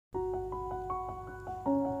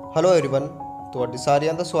Hello everyone, ਤੁਹਾਡੇ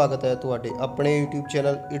ਸਾਰਿਆਂ ਦਾ ਸਵਾਗਤ ਹੈ ਤੁਹਾਡੇ ਆਪਣੇ YouTube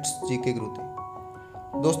ਚੈਨਲ ਇਟਸ ਜੀਕੇ ਗੁਰੂ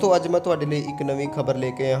ਤੇ। ਦੋਸਤੋ, ਅੱਜ ਮੈਂ ਤੁਹਾਡੇ ਲਈ ਇੱਕ ਨਵੀਂ ਖਬਰ ਲੈ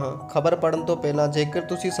ਕੇ ਆਇਆ ਹਾਂ। ਖਬਰ ਪੜਨ ਤੋਂ ਪਹਿਲਾਂ ਜੇਕਰ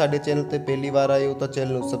ਤੁਸੀਂ ਸਾਡੇ ਚੈਨਲ ਤੇ ਪਹਿਲੀ ਵਾਰ ਆਏ ਹੋ ਤਾਂ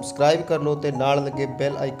ਚੈਨਲ ਨੂੰ ਸਬਸਕ੍ਰਾਈਬ ਕਰ ਲਓ ਤੇ ਨਾਲ ਲੱਗੇ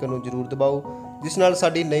ਬੈਲ ਆਈਕਨ ਨੂੰ ਜ਼ਰੂਰ ਦਬਾਓ, ਜਿਸ ਨਾਲ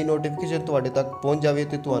ਸਾਡੀ ਨਈ ਨੋਟੀਫਿਕੇਸ਼ਨ ਤੁਹਾਡੇ ਤੱਕ ਪਹੁੰਚ ਜਾਵੇ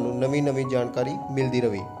ਤੇ ਤੁਹਾਨੂੰ ਨਵੀਂ ਜਾਣਕਾਰੀ ਮਿਲਦੀ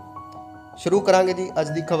ਰਹੇ। ਸ਼ੁਰੂ ਕਰਾਂਗੇ ਜੀ ਅੱਜ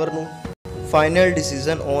ਦੀ ਖਬਰ ਨੂੰ। Final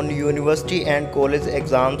decision on university and college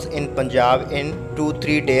exams in Punjab in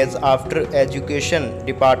 2-3 days after Education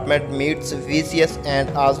Department meets VCS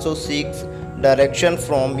and also seeks direction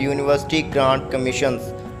from University Grant Commissions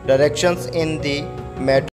directions in the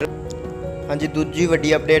matter। हाँ जी, दूजी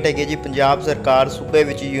वड्डी अपडेट है जी। पंजाब सरकार सूबे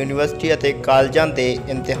विच यूनीवर्सिटी ਅਤੇ ਕਾਲਜਾਂ ਦੇ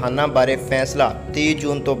ਇਮਤਿਹਾਨਾਂ ਬਾਰੇ फैसला 30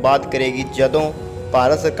 जून तो बाद करेगी, ਜਦੋਂ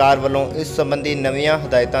ਭਾਰਤ ਸਰਕਾਰ ਵੱਲੋਂ ਇਸ ਸੰਬੰਧੀ ਨਵੀਆਂ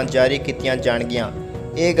ਹਦਾਇਤਾਂ ਜਾਰੀ ਕੀਤੀਆਂ ਜਾਣਗੀਆਂ।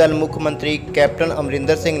 ਇਹ ਗੱਲ ਮੁੱਖ ਮੰਤਰੀ ਕੈਪਟਨ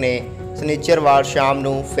ਅਮਰਿੰਦਰ ਸਿੰਘ ਨੇ ਸ਼ਨੀਚਰਵਾਰ ਸ਼ਾਮ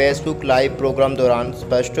ਨੂੰ ਫੇਸਬੁੱਕ ਲਾਈਵ ਪ੍ਰੋਗਰਾਮ ਦੌਰਾਨ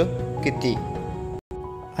ਸਪਸ਼ਟ ਕੀਤੀ।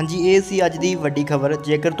 ਹਾਂਜੀ, ਇਹ ਸੀ ਅੱਜ ਦੀ ਵੱਡੀ ਖਬਰ।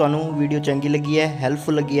 ਜੇਕਰ ਤੁਹਾਨੂੰ ਵੀਡੀਓ ਚੰਗੀ ਲੱਗੀ ਹੈ,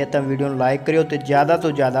 ਹੈਲਪਫੁਲ ਲੱਗੀ ਹੈ ਤਾਂ ਵੀਡੀਓ ਨੂੰ ਲਾਈਕ ਕਰਿਓ ਤੇ ਜ਼ਿਆਦਾ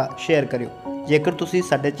ਤੋਂ ਜ਼ਿਆਦਾ ਸ਼ੇਅਰ ਕਰਿਓ। ਜੇਕਰ ਤੁਸੀਂ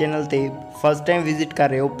ਸਾਡੇ ਚੈਨਲ ਤੇ ਫਸਟ ਟਾਈਮ ਵਿਜ਼ਿਟ ਕਰ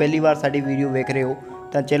ਰਹੇ ਹੋ, ਪਹਿਲੀ ਵਾਰ ਸਾਡੀ ਵੀਡੀਓ ਵੇਖ ਰਹੇ ਹੋ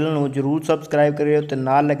ਤਾਂ ਚੈਨਲ ਨੂੰ ਜ਼ਰੂਰ ਸਬਸਕ੍ਰਾਈਬ ਕਰਿਓ ਤੇ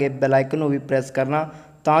ਨਾਲ ਲੱਗੇ ਬੈਲ ਆਈਕਨ ਨੂੰ ਵੀ ਪ੍ਰੈਸ ਕਰਨਾ,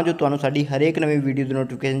 ਤਾਂ ਜੋ ਤੁਹਾਨੂੰ ਸਾਡੀ ਹਰੇਕ ਨਵੀਂ ਵੀਡੀਓ ਦੀ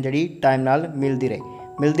ਨੋਟੀਫਿਕੇਸ਼ਨ ਜਿਹੜੀ ਟਾਈਮ ਨਾਲ ਮਿਲਦੀ ਰਹੇ।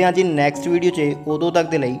 ਮਿਲਦੇ ਹਾਂ ਜੀ ਨੈਕਸਟ ਵੀਡੀਓ 'ਚ। ਉਦੋਂ ਤੱਕ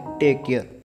ਦੇ ਲਈ ਟੇਕ ਕੇਅਰ।